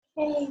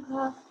Okay,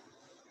 well,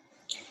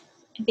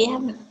 if you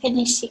haven't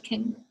finished, you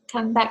can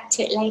come back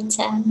to it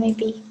later and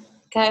maybe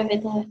go over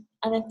the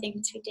other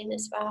things we did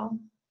as well.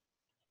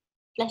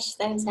 Flesh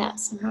those out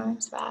some more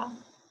as well.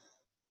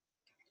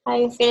 How are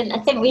you feeling? I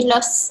think we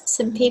lost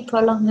some people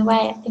along the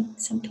way. I think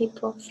some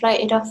people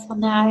floated off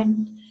on their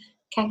own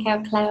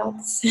cacao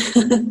clouds.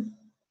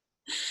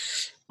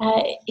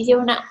 You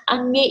want to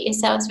unmute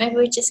yourselves? Maybe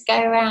we just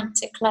go around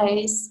to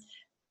close.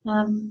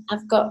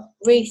 I've got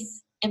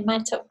Ruth in my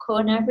top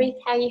corner. Ruth,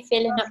 how are you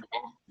feeling up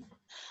there?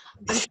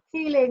 I'm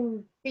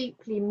feeling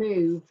deeply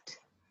moved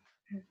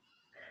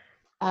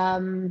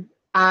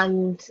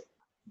and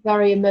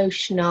very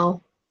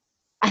emotional.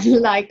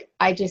 And like,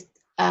 I just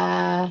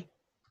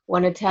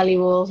want to tell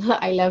you all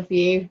that I love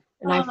you.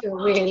 And I feel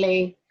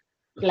really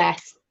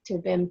blessed to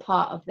have been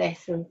part of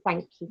this. And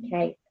thank you,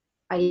 Kate.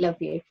 I love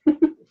you.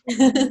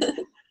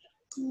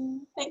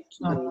 Thank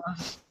you.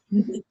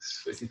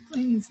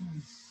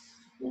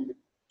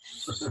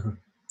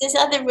 Does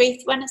other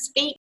Ruth want to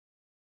speak?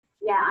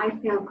 Yeah, I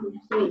feel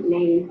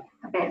completely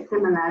a bit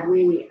similar,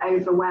 really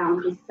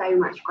overwhelmed with so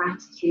much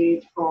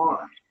gratitude for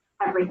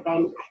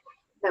everything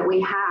that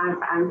we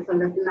have and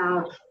full of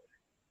love,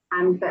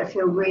 and but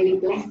feel really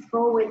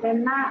blissful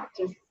within that.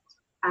 Just,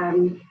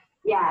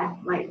 yeah,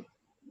 like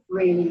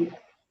really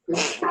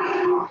just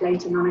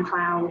floating on a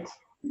cloud.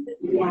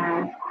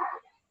 Yeah.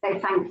 So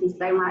thank you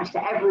so much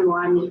to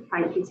everyone.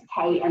 Thank you to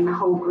Kate and the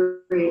whole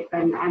group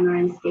and Emma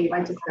and Steve. I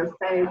just feel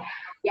so,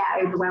 yeah,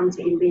 overwhelmed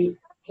to be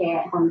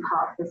here on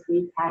part this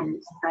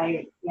weekend.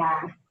 So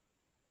yeah,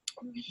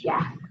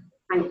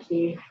 thank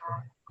you.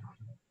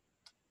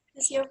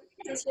 Does your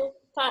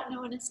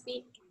partner want to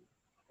speak?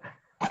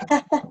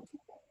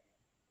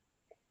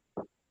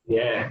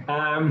 Yeah,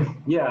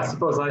 I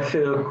suppose I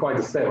feel quite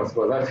the same.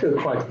 I feel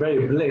quite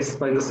very blissed,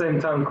 but at the same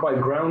time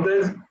quite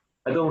grounded.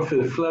 I don't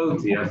feel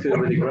floaty. I feel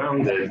really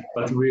grounded,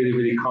 but really,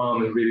 really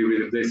calm and really,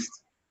 really blissed.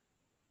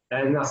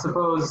 And I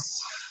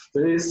suppose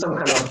there is some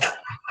kind of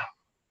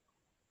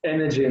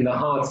energy in the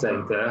heart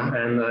center,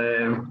 and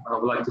I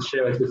would like to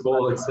share it with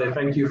all and say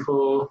thank you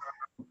for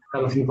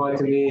kind of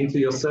inviting me into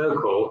your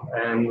circle,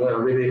 and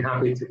really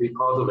happy to be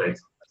part of it.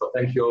 So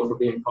thank you all for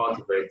being part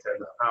of it,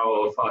 and how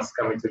all of us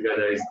coming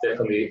together is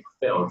definitely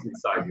felt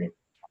inside me.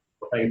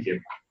 So thank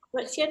you.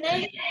 What's your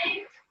name?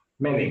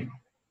 Many.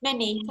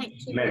 Many, thank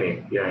you.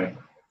 Many, yeah.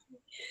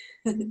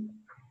 Who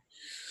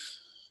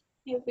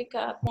have we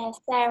got up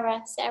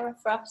there? Sarah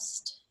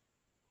Frost.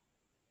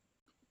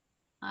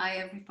 Hi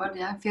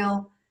everybody, I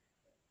feel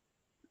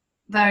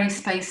very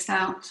spaced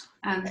out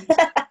and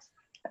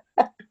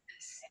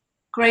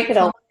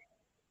grateful.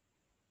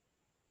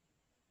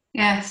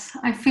 Yes,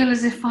 I feel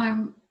as if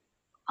I'm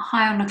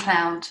high on a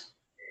cloud.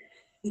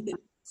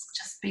 It's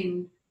just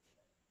been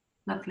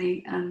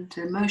lovely and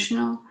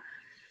emotional.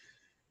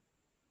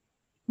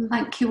 And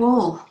thank you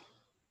all.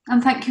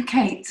 And thank you,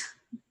 Kate.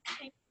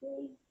 Thank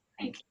you.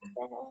 Thank you,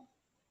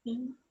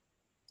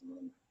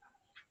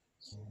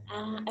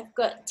 Sarah. I've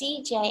got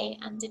DJ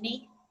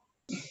underneath.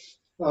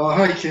 Oh,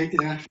 hi, Kate.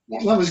 Yeah,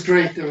 that was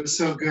great. That was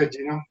so good,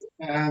 you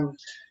know.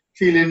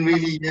 Feeling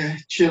really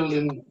chilled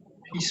and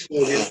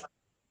peaceful.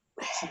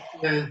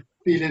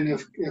 Feeling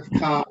of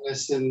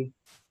calmness and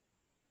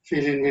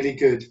feeling really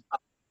good.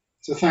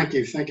 So thank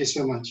you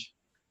so much.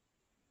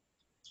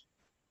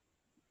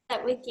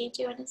 That with you,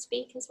 do you want to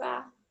speak as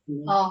well?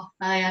 Oh,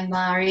 hi, I'm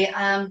Mary.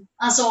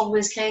 As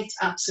always, Kate,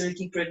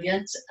 absolutely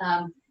brilliant.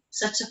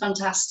 Such a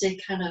fantastic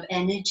kind of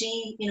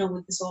energy, you know,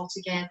 with this all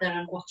together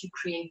and what you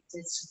created.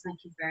 So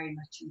thank you very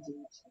much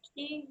indeed. Thank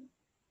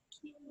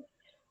you.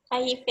 How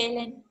are you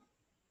feeling?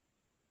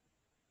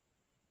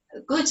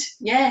 Good,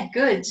 yeah,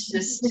 good.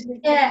 Just,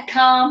 yeah,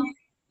 calm,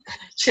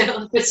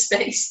 chill, good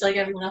space like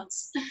everyone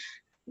else.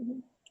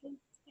 Okay,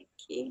 thank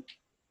you.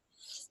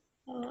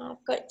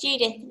 I've got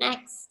Judith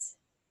next.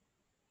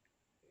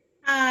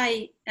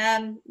 Hi,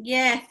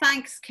 yeah,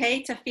 thanks,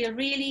 Kate. I feel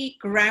really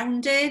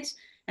grounded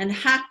and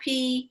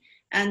happy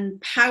and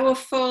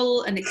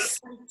powerful and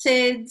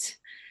excited.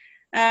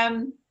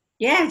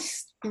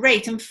 Yes,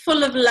 great. I'm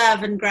full of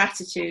love and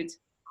gratitude.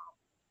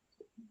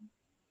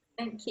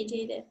 Thank you,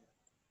 Judith.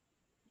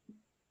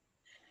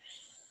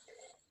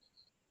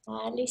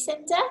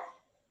 Lucinda?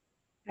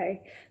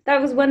 Okay,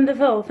 that was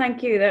wonderful.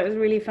 Thank you. That was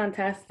really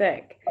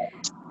fantastic.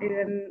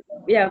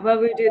 Yeah, while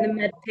we were doing the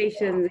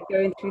meditations and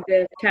going through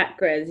the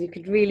chakras, you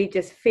could really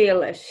just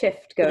feel a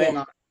shift going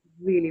on.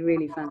 Really,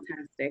 really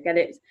fantastic. And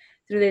it's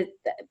sort of,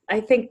 I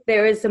think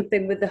there is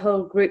something with the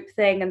whole group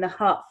thing and the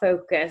heart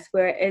focus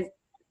where it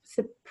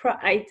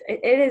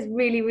is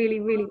really, really,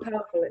 really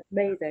powerful. It's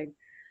amazing.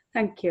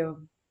 Thank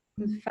you.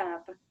 It was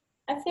fab.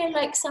 I feel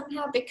like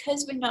somehow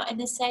because we're not in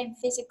the same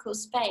physical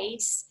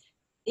space,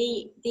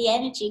 the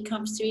energy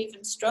comes through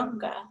even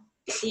stronger.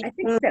 I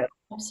think so.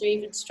 Comes through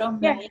even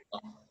stronger. Yeah.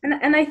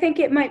 And I think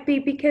it might be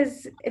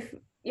because if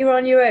you're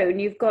on your own,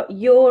 you've got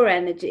your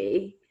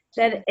energy,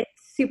 then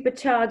it's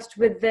supercharged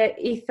with the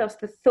ethos,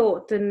 the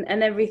thought and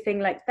everything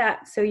like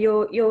that. So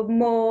you're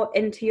more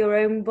into your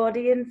own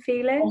body and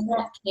feeling.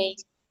 Exactly.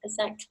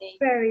 exactly.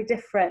 Very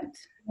different.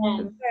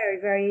 Yeah. Very,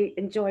 very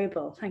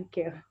enjoyable. Thank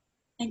you.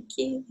 Thank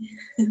you.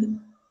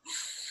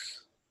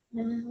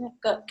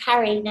 I've got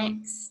Carrie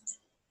next.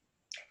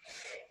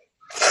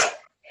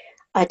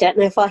 I don't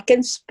know if I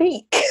can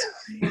speak.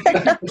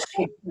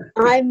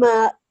 I'm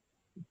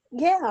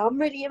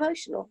really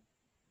emotional.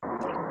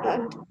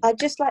 And I'd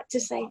just like to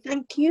say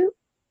thank you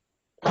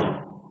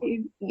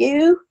to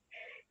you,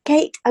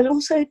 Kate, and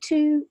also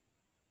to,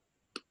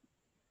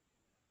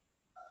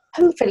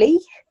 hopefully,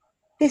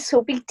 this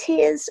will be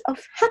tears of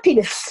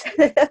happiness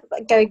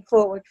going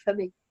forward for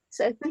me.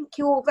 So thank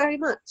you all very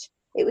much.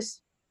 It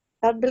was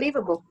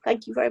unbelievable.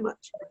 Thank you very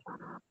much.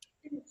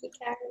 Thank you,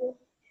 Carrie.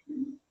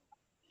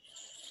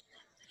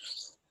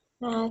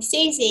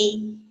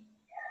 Susie.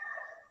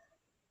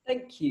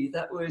 Thank you.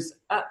 That was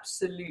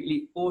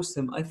absolutely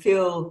awesome. I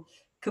feel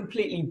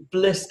completely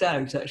blissed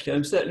out, actually.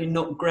 I'm certainly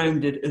not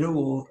grounded at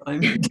all.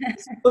 I'm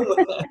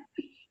somewhere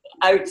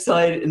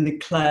outside in the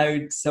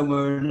clouds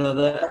somewhere or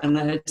another, and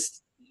I had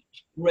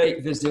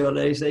great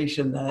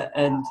visualization there.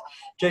 And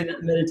during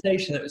that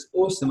meditation, that was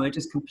awesome. I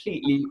just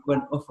completely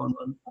went off on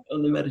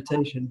the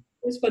meditation.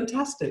 It was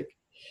fantastic.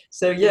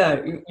 So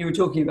yeah, you were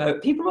talking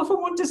about people often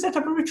want to set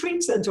up a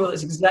retreat center. Well,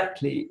 that's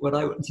exactly what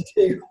I want to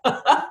do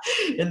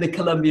in the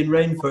Colombian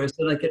rainforest.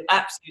 And I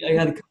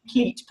had a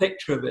complete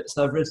picture of it,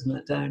 so I've written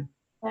that down.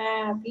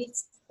 Wow,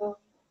 beautiful.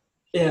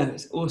 Yeah,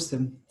 it's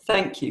awesome.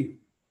 Thank you.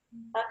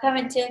 I'll come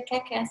and do a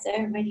cacao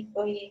ceremony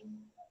for you.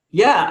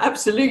 Yeah,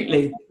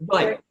 absolutely.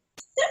 Right.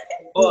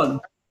 On.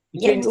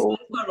 Between San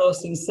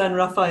Carlos and San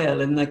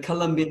Rafael in the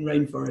Colombian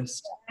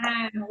rainforest.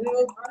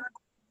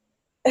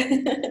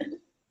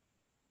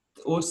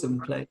 Awesome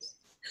place.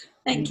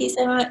 Thank you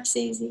so much,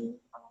 Susie.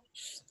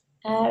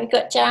 We've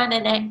got Joanna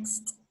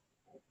next.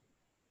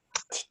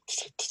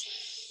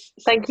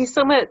 Thank you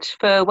so much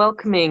for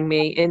welcoming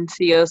me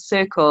into your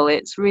circle.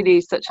 It's really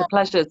such a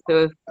pleasure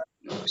to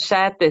have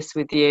shared this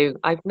with you.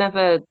 I've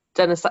never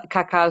done a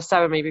cacao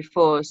ceremony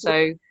before,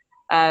 so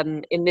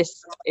in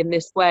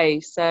this way.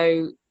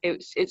 So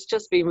it's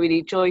just been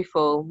really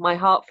joyful. My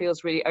heart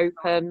feels really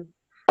open.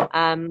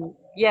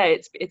 Yeah,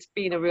 it's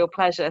been a real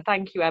pleasure.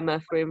 Thank you,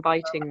 Emma, for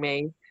inviting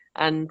me,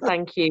 and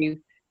thank you,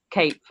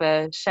 Kate,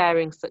 for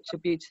sharing such a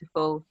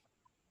beautiful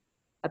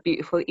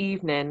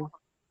evening.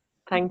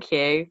 Thank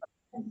you.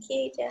 Thank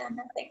you,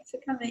 Joanna. Thanks for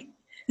coming.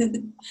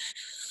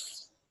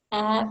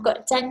 I've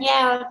got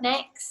Danielle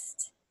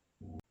next.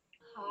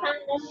 Hi.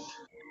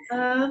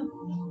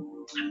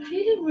 I'm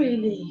feeling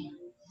really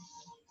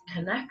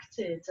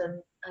connected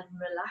and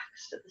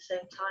relaxed at the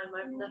same time.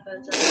 I've never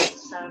done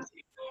this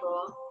ceremony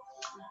before,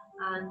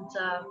 and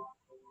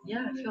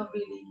yeah, I feel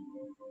really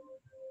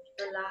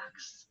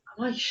relaxed.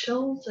 My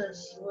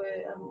shoulders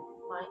were,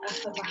 my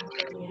upper back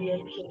were really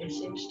aching. It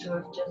seems to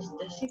have just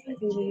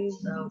dissipated,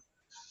 so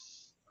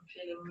I'm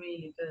feeling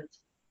really good.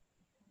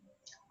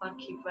 Thank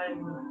you very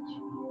much.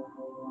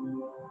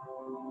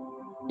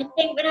 I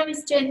think when I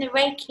was doing the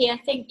Reiki, I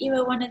think you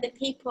were one of the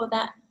people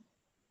that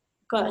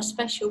got a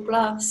special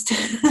blast.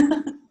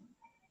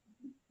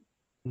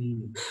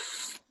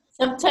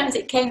 Sometimes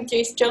it came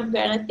through stronger,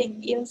 and I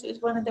think yours was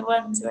one of the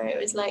ones where it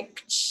was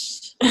like,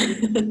 shh. Nice,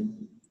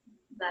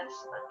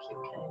 thank you,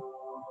 Kate.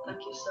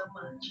 Thank you so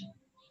much.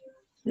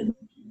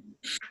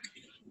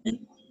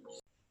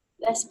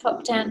 Let's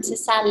pop down to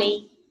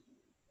Sally.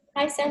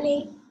 Hi,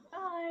 Sally.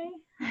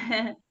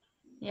 Hi.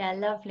 Yeah,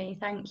 lovely.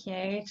 Thank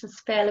you.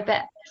 Just feel a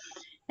bit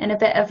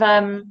of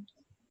a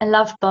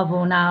love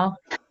bubble now.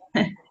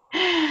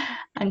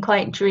 I'm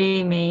quite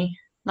dreamy,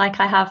 like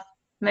I have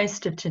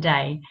most of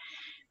today.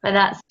 But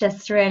that's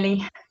just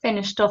really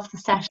finished off the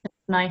session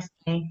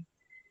nicely.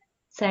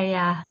 So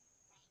yeah,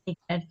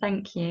 good.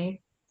 Thank you.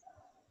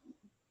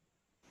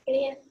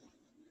 Brilliant.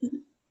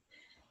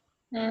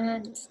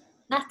 And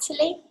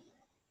Natalie.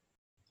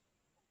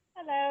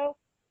 Hello.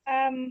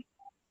 Okay,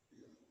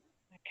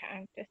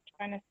 I'm just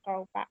trying to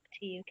scroll back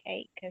to you,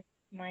 Kate, because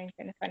mine's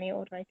in a funny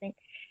order, I think.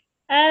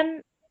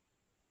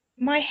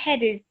 My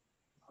head is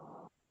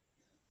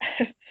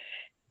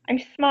I'm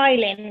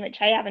smiling, which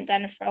I haven't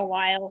done for a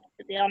while,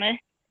 to be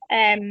honest.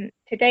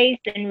 Today's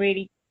been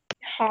really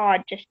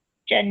hard, just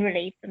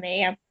generally for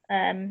me. I've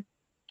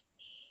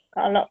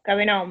got a lot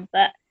going on,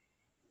 but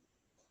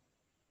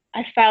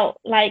I felt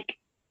like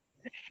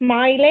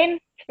smiling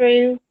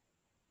through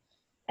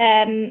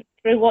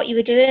what you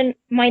were doing.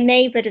 My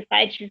neighbour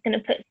decided she was going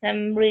to put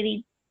some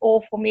really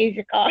awful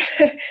music on.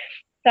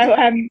 So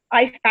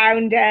I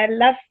found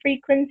Love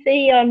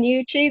Frequency on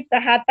YouTube. So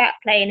I had that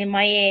playing in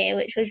my ear,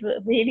 which was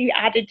really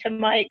added to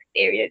my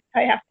experience,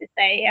 I have to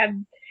say.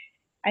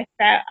 I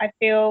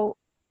feel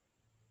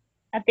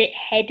a bit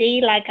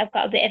heady, like I've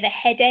got a bit of a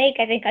headache.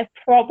 I think I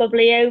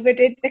probably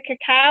overdid the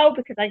cacao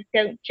because I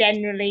don't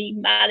generally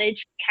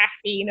manage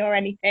caffeine or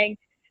anything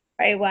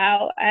very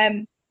well.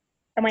 And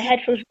my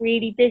head feels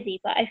really busy,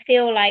 but I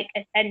feel like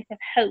a sense of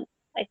hope,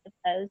 I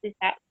suppose, is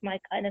that's my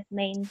kind of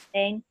main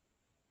thing.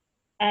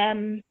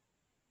 And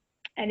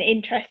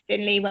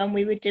interestingly, when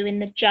we were doing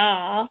the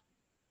jar,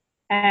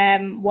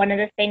 one of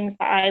the things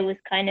that I was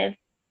kind of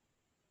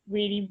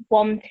really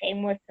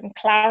wanting was some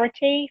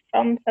clarity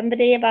from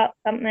somebody about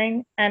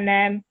something, and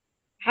I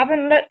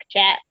haven't looked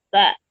yet,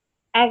 but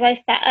as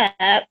I sat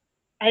up,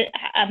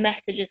 a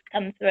message has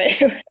come through.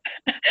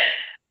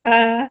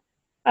 And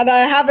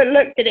I haven't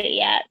looked at it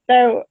yet,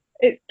 so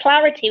it's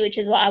clarity, which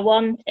is what I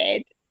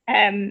wanted,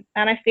 and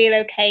I feel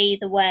okay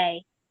either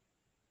way.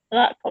 So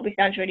that probably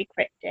sounds really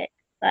cryptic,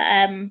 but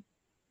I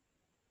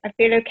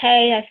feel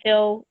okay. I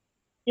feel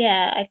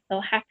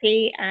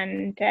happy,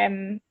 and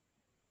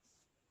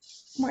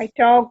my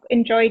dog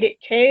enjoyed it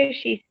too.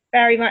 She's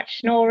very much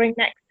snoring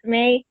next to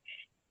me.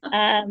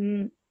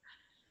 And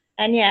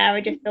yeah, I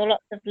just feel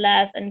lots of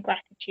love and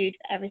gratitude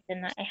for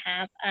everything that I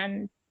have.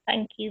 And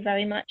thank you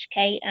very much,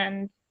 Kate,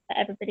 and for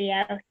everybody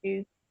else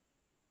who,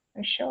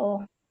 I'm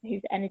sure,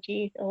 whose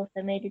energies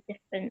also made a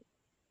difference.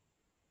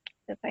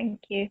 So thank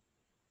you.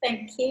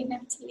 Thank you,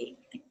 Natalie.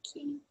 Thank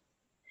you.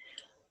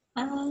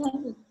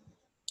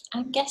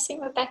 I'm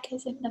guessing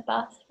Rebecca's in the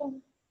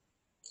bathroom.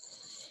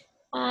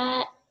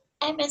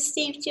 Emma,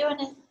 Steve, do you want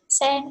to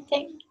say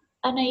anything?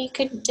 I know you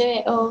couldn't do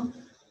it all.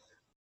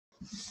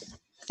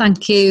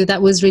 Thank you.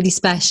 That was really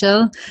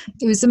special.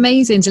 It was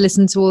amazing to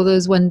listen to all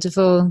those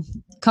wonderful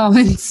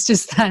comments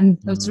just then.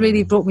 It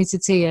really brought me to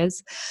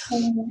tears.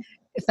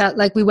 It felt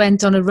like we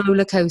went on a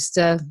roller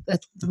coaster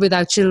with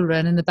our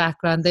children in the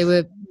background. They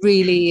were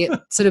really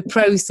sort of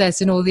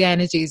processing all the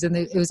energies, and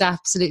it was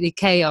absolutely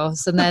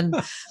chaos. And then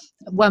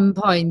at one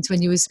point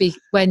when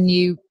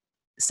you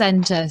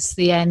sent us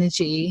the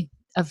energy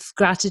of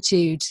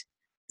gratitude,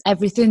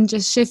 everything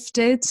just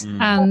shifted,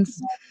 and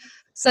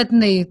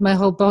suddenly my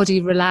whole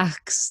body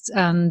relaxed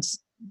and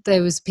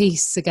there was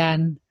peace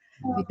again,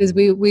 because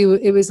we were,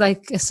 it was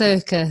like a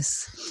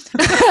circus.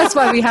 That's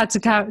why we had to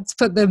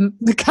put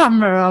the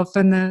camera off,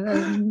 and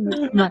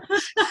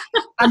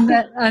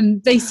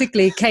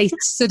basically Kate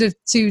sort of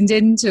tuned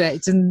into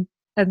it and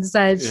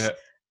said,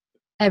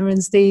 Emma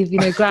and Steve,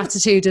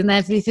 gratitude, and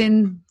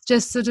everything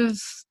just sort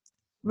of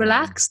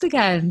relaxed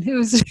again. It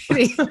was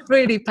really,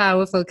 really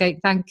powerful, Kate.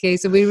 Thank you.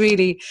 So we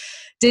really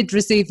did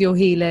receive your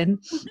healing.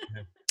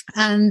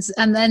 And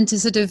then to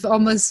sort of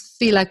almost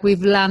feel like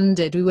we've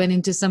landed, we went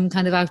into some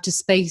kind of outer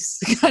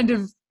space kind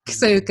of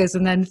circus,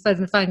 and then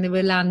finally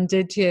we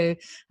landed here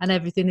and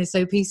everything is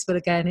so peaceful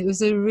again. It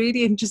was a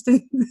really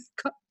interesting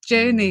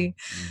journey.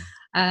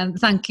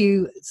 Thank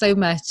you so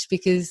much,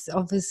 because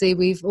obviously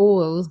we've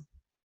all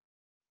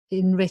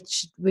been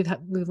enriched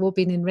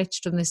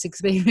from this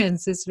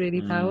experience. It's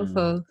really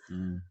powerful.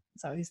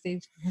 Sorry,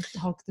 Steve,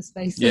 hog the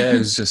space. Yeah, it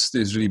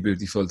was really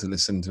beautiful to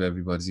listen to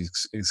everybody's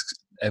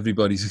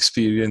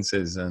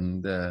experiences,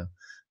 and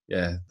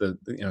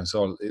it's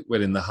all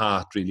well in the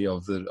heart really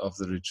of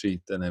the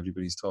retreat, and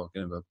everybody's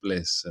talking about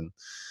bliss and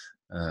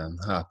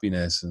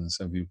happiness, and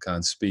some people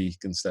can't speak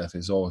and stuff.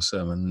 Is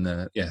awesome,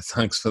 and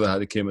thanks for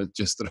that. It came at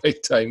just the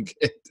right time,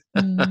 Kate.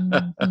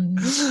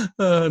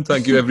 And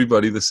thank you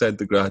everybody that sent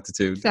the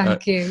gratitude.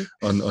 Thank you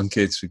on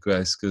Kate's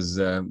request, because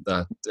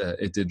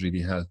it did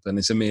really help, and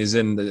it's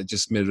amazing that it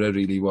just mirror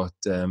really what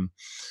a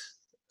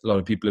lot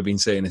of people have been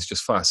saying. It's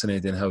just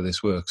fascinating how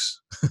this works.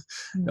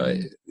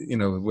 When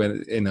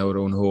in our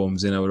own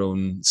homes, in our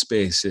own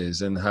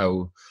spaces, and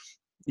how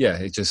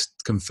it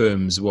just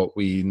confirms what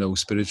we know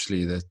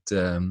spiritually, that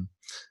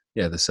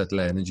the subtle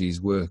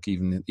energies work,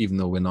 even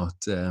though we're not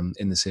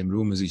in the same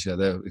room as each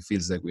other. It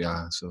feels like we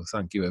are. So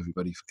thank you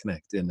everybody for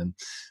connecting and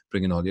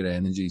bringing all your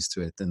energies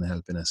to it and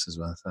helping us as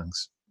well.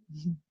 Thanks.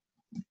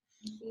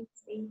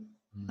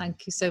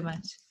 Thank you so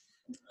much.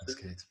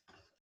 Thanks, Kate.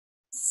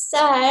 So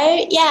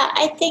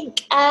I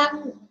think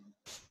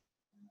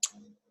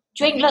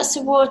drink lots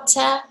of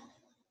water.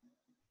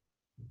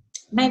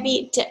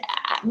 Maybe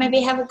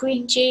have a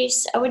green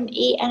juice. I wouldn't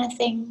eat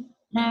anything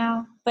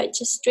now, but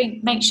just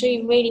drink. Make sure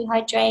you really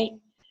hydrate.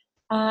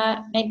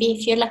 Maybe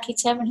if you're lucky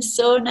to have a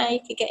sauna, you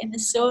could get in the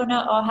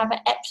sauna, or have an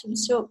Epsom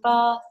salt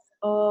bath,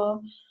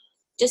 or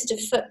just a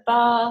foot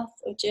bath,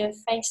 or do a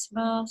face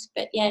mask.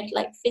 But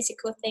like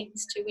physical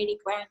things to really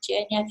ground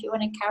you. And if you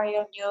want to carry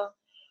on your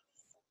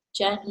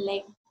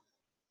journaling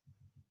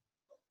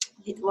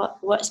with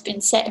what's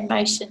been set in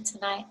motion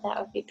tonight, that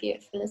would be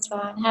beautiful as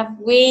well. And have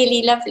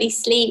really lovely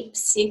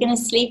sleeps. You're going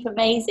to sleep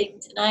amazing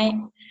tonight.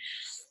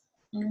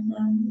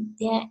 And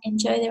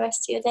enjoy the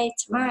rest of your day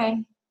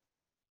tomorrow.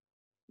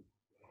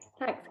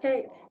 Thanks,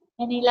 Kate.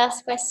 Any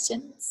last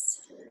questions?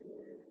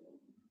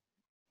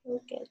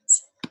 All good.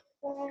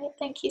 All right.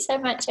 Thank you so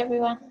much,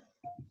 everyone.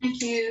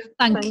 Thank you.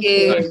 Thank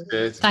you. Thanks,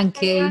 Kate.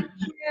 Thank you.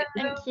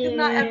 Thank you. Good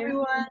night,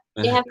 everyone.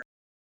 You have